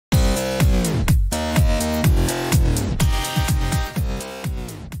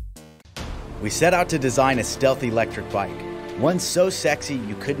We set out to design a stealthy electric bike, one so sexy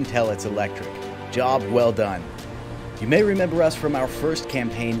you couldn't tell it's electric. Job well done. You may remember us from our first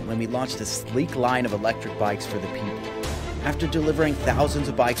campaign when we launched a sleek line of electric bikes for the people. After delivering thousands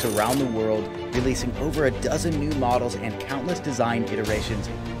of bikes around the world, releasing over a dozen new models and countless design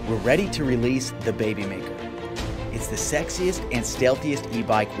iterations, we're ready to release the Babymaker. It's the sexiest and stealthiest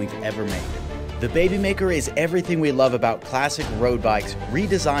e-bike we've ever made. The Babymaker is everything we love about classic road bikes,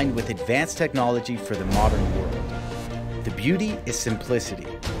 redesigned with advanced technology for the modern world. The beauty is simplicity.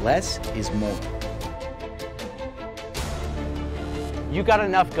 Less is more. You got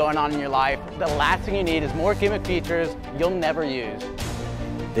enough going on in your life. The last thing you need is more gimmick features you'll never use.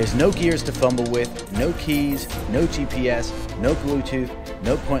 There's no gears to fumble with, no keys, no GPS, no Bluetooth,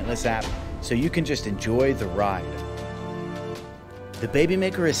 no pointless app, so you can just enjoy the ride. The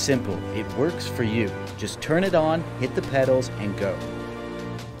Babymaker is simple. It works for you. Just turn it on, hit the pedals, and go.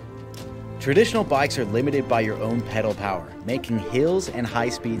 Traditional bikes are limited by your own pedal power, making hills and high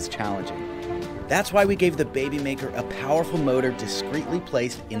speeds challenging. That's why we gave the Babymaker a powerful motor discreetly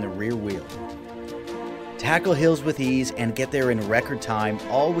placed in the rear wheel. Tackle hills with ease and get there in record time,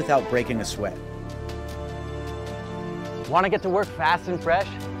 all without breaking a sweat. Want to get to work fast and fresh?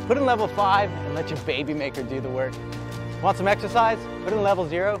 Put in level 5 and let your Babymaker do the work. Want some exercise? Put in level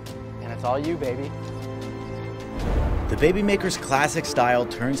 0 and it's all you, baby. The Babymaker's classic style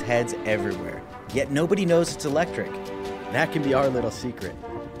turns heads everywhere, yet nobody knows it's electric. That can be our little secret.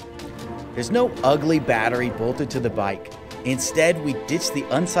 There's no ugly battery bolted to the bike. Instead, we ditched the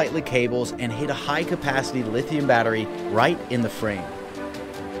unsightly cables and hid a high-capacity lithium battery right in the frame.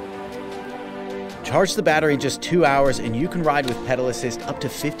 Charge the battery in just 2 hours and you can ride with pedal assist up to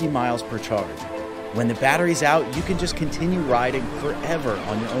 50 miles per charge. When the battery's out, you can just continue riding forever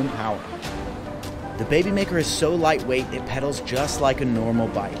on your own power. The Babymaker is so lightweight, it pedals just like a normal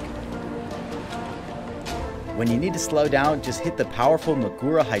bike. When you need to slow down, just hit the powerful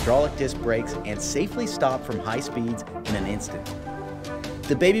Magura hydraulic disc brakes and safely stop from high speeds in an instant.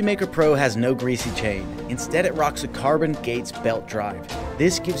 The Babymaker Pro has no greasy chain. Instead, it rocks a carbon Gates belt drive.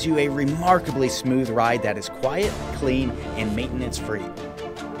 This gives you a remarkably smooth ride that is quiet, clean, and maintenance-free.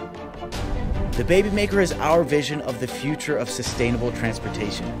 The Babymaker is our vision of the future of sustainable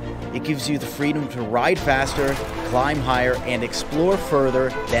transportation. It gives you the freedom to ride faster, climb higher, and explore further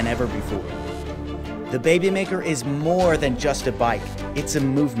than ever before. The Babymaker is more than just a bike, it's a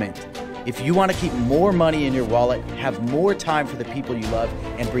movement. If you want to keep more money in your wallet, have more time for the people you love,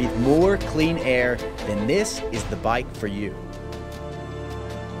 and breathe more clean air, then this is the bike for you.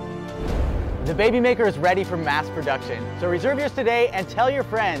 The Babymaker is ready for mass production, so reserve yours today and tell your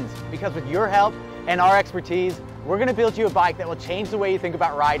friends, because with your help and our expertise, we're going to build you a bike that will change the way you think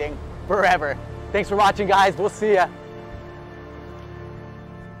about riding forever. Thanks for watching, guys. We'll see ya.